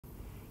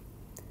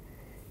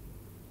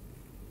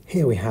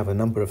Here we have a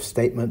number of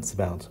statements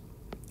about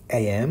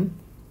AM,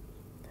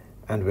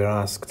 and we're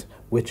asked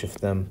which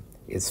of them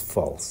is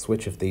false,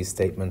 which of these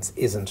statements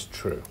isn't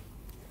true.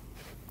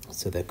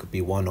 So there could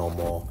be one or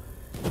more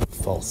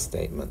false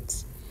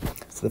statements.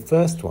 So the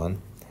first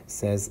one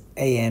says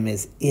AM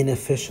is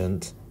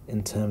inefficient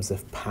in terms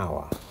of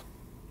power.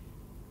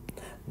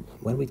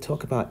 When we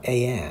talk about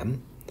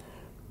AM,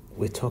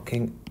 we're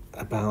talking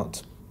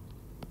about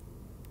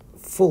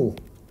full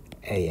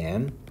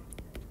AM,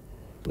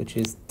 which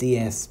is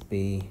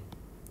DSB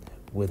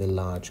with a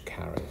large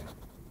carrier.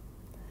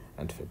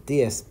 And for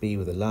DSB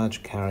with a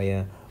large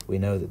carrier, we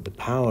know that the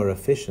power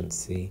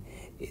efficiency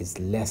is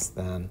less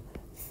than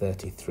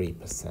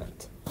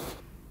 33%.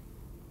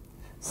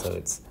 So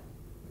it's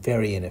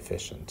very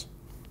inefficient.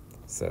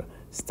 So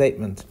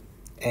statement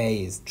A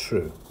is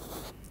true.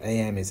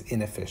 AM is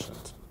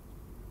inefficient.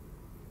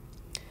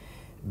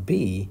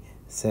 B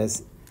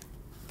says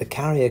the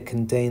carrier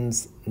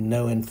contains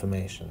no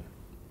information.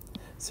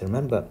 So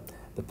remember,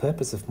 the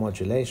purpose of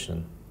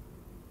modulation,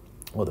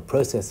 or the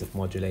process of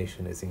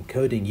modulation, is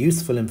encoding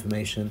useful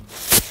information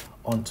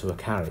onto a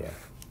carrier.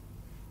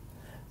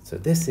 So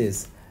this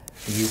is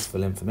the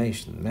useful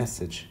information. The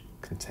message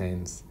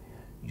contains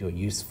your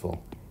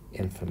useful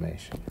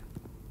information.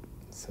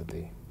 So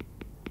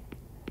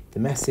the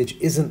message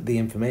isn't the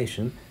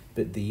information,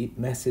 but the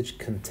message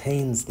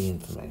contains the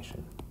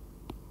information.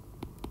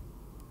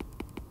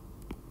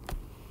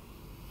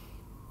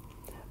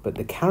 But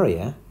the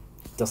carrier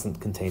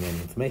doesn't contain any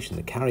information.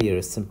 The carrier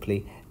is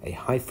simply a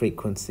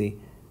high-frequency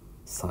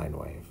sine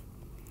wave.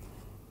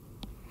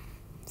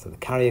 So the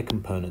carrier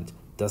component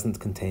doesn't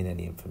contain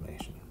any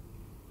information.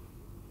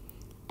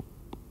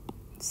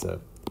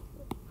 So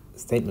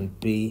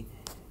statement B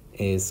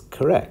is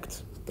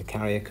correct. The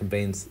carrier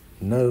contains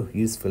no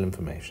useful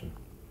information.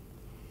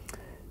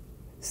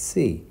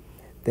 C,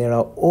 there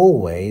are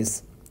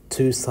always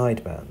two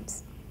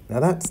sidebands. Now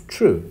that's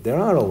true. There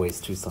are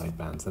always two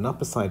sidebands, an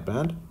upper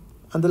sideband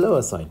and a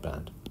lower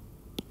sideband.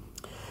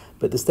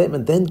 But the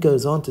statement then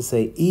goes on to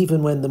say,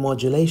 even when the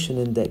modulation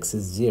index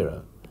is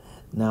 0.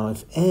 Now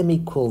if M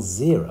equals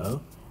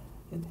 0,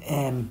 and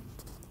M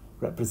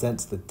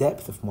represents the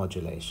depth of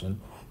modulation,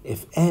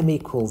 if M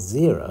equals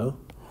 0,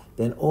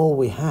 then all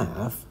we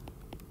have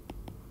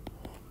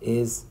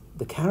is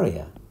the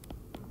carrier.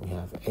 We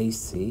have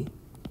AC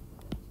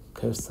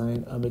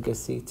cosine omega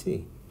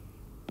CT.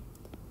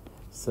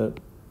 So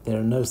there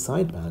are no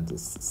sidebands,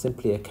 it's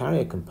simply a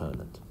carrier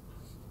component.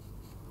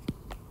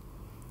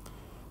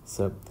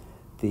 So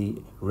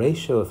the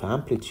ratio of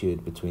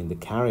amplitude between the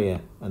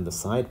carrier and the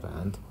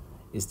sideband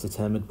is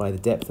determined by the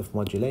depth of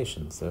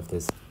modulation. So if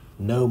there's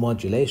no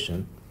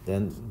modulation,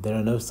 then there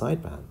are no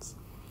sidebands.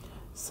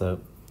 So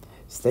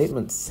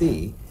statement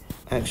C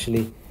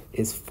actually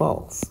is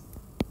false.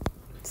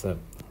 So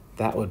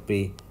that would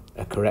be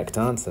a correct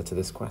answer to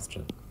this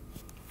question.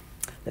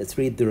 Let's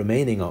read the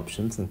remaining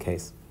options in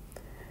case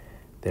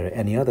there are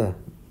any other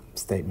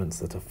statements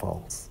that are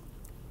false.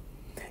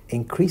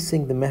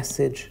 Increasing the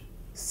message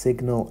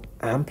signal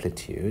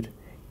amplitude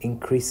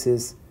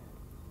increases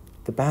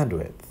the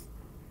bandwidth.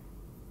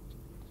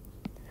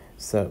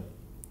 So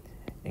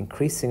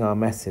increasing our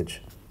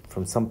message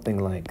from something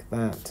like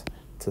that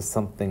to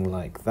something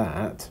like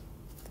that,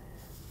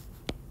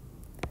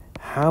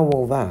 how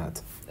will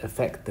that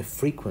affect the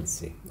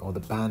frequency or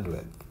the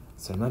bandwidth?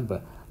 So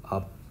remember,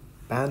 our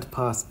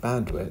bandpass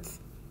bandwidth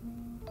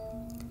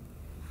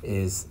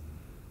is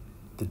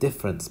the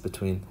difference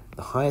between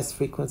the highest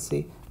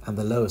frequency and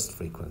the lowest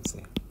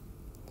frequency.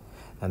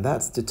 And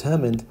that's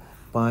determined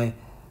by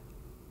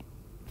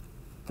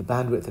the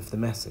bandwidth of the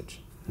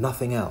message,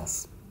 nothing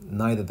else.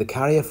 Neither the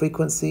carrier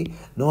frequency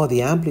nor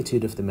the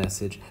amplitude of the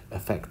message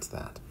affects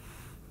that.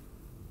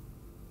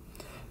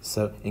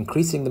 So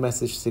increasing the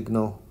message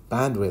signal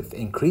bandwidth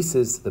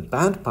increases the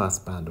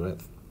bandpass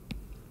bandwidth,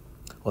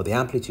 or the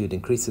amplitude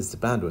increases the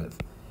bandwidth,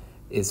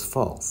 is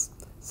false.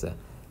 So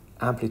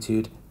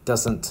amplitude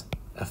doesn't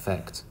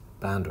affect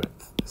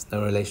bandwidth. There's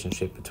no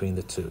relationship between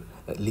the two,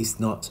 at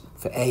least not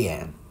for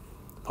AM,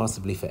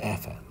 possibly for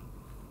FM,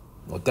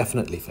 or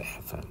definitely for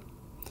FM.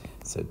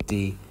 So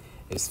D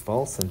is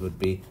false and would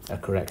be a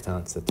correct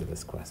answer to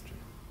this question.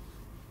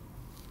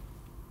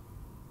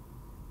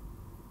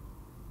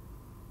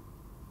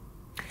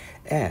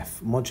 F,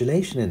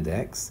 modulation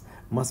index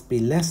must be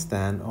less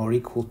than or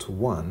equal to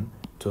 1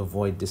 to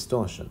avoid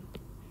distortion.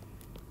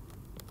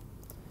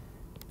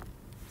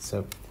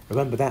 So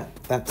remember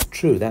that's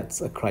true,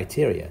 that's a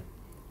criteria.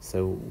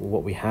 So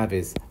what we have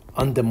is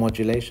under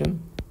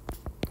modulation,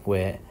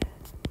 where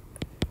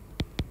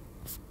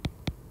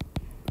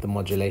the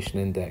modulation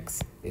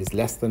index is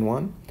less than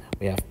 1.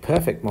 We have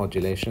perfect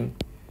modulation,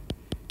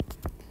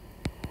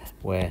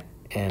 where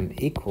M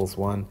equals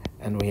 1,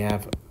 and we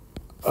have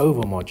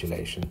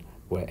overmodulation,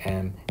 where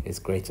M is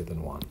greater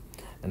than 1.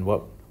 And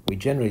what we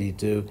generally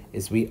do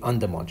is we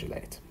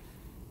undermodulate.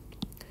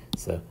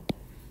 So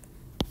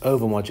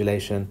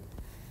overmodulation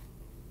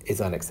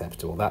is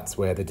unacceptable. That's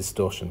where the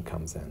distortion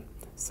comes in.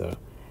 So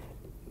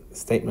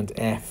statement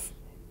F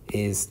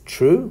is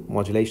true.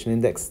 Modulation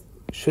index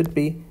should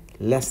be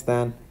less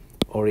than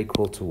or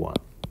equal to 1.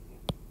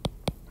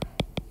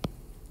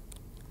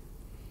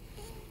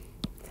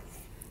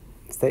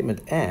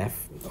 Statement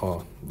F,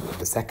 or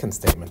the second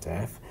statement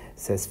F,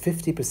 says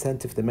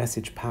 50% of the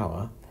message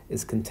power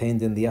is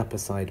contained in the upper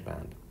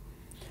sideband.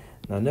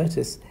 Now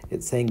notice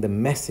it's saying the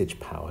message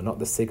power, not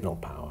the signal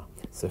power.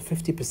 So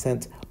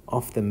 50%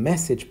 of the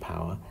message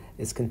power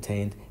is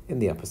contained in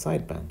the upper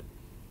sideband.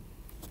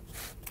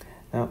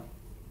 Now,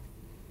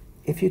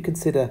 if you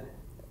consider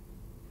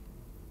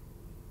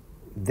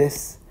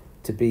this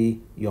to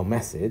be your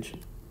message,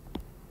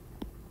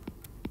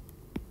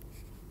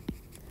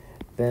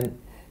 then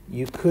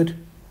you could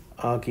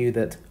argue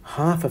that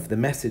half of the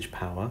message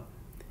power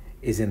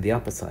is in the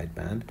upper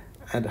sideband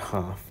and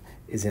half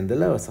is in the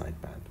lower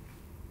sideband.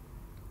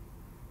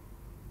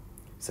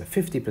 So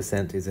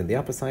 50% is in the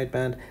upper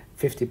sideband,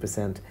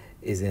 50%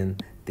 is in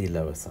the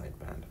lower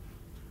sideband.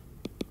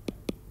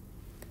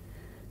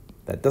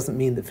 That doesn't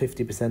mean that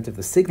 50% of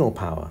the signal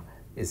power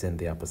is in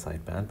the upper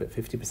sideband, but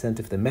 50%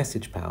 of the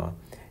message power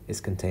is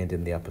contained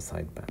in the upper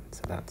sideband.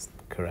 So that's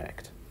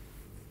correct.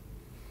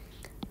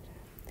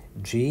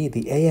 G,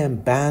 the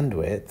AM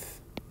bandwidth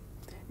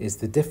is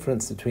the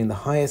difference between the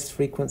highest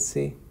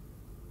frequency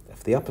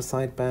of the upper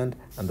sideband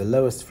and the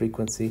lowest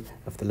frequency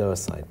of the lower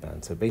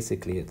sideband. So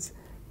basically it's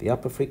the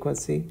upper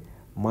frequency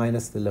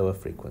minus the lower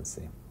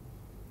frequency.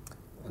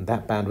 And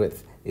that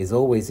bandwidth is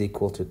always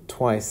equal to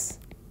twice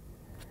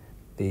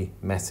the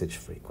message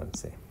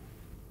frequency.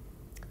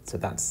 So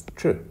that's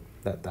true.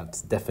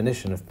 That's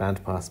definition of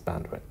bandpass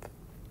bandwidth.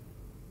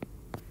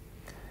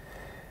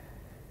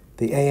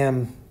 The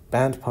AM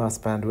bandpass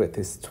bandwidth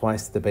is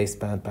twice the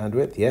baseband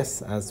bandwidth,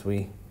 yes, as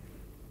we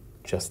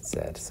just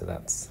said. So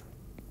that's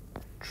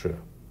true.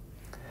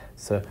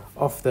 So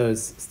of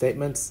those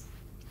statements,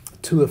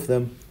 2 of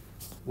them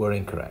were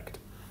incorrect.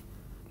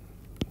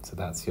 So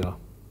that's your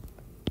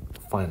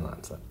final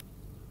answer.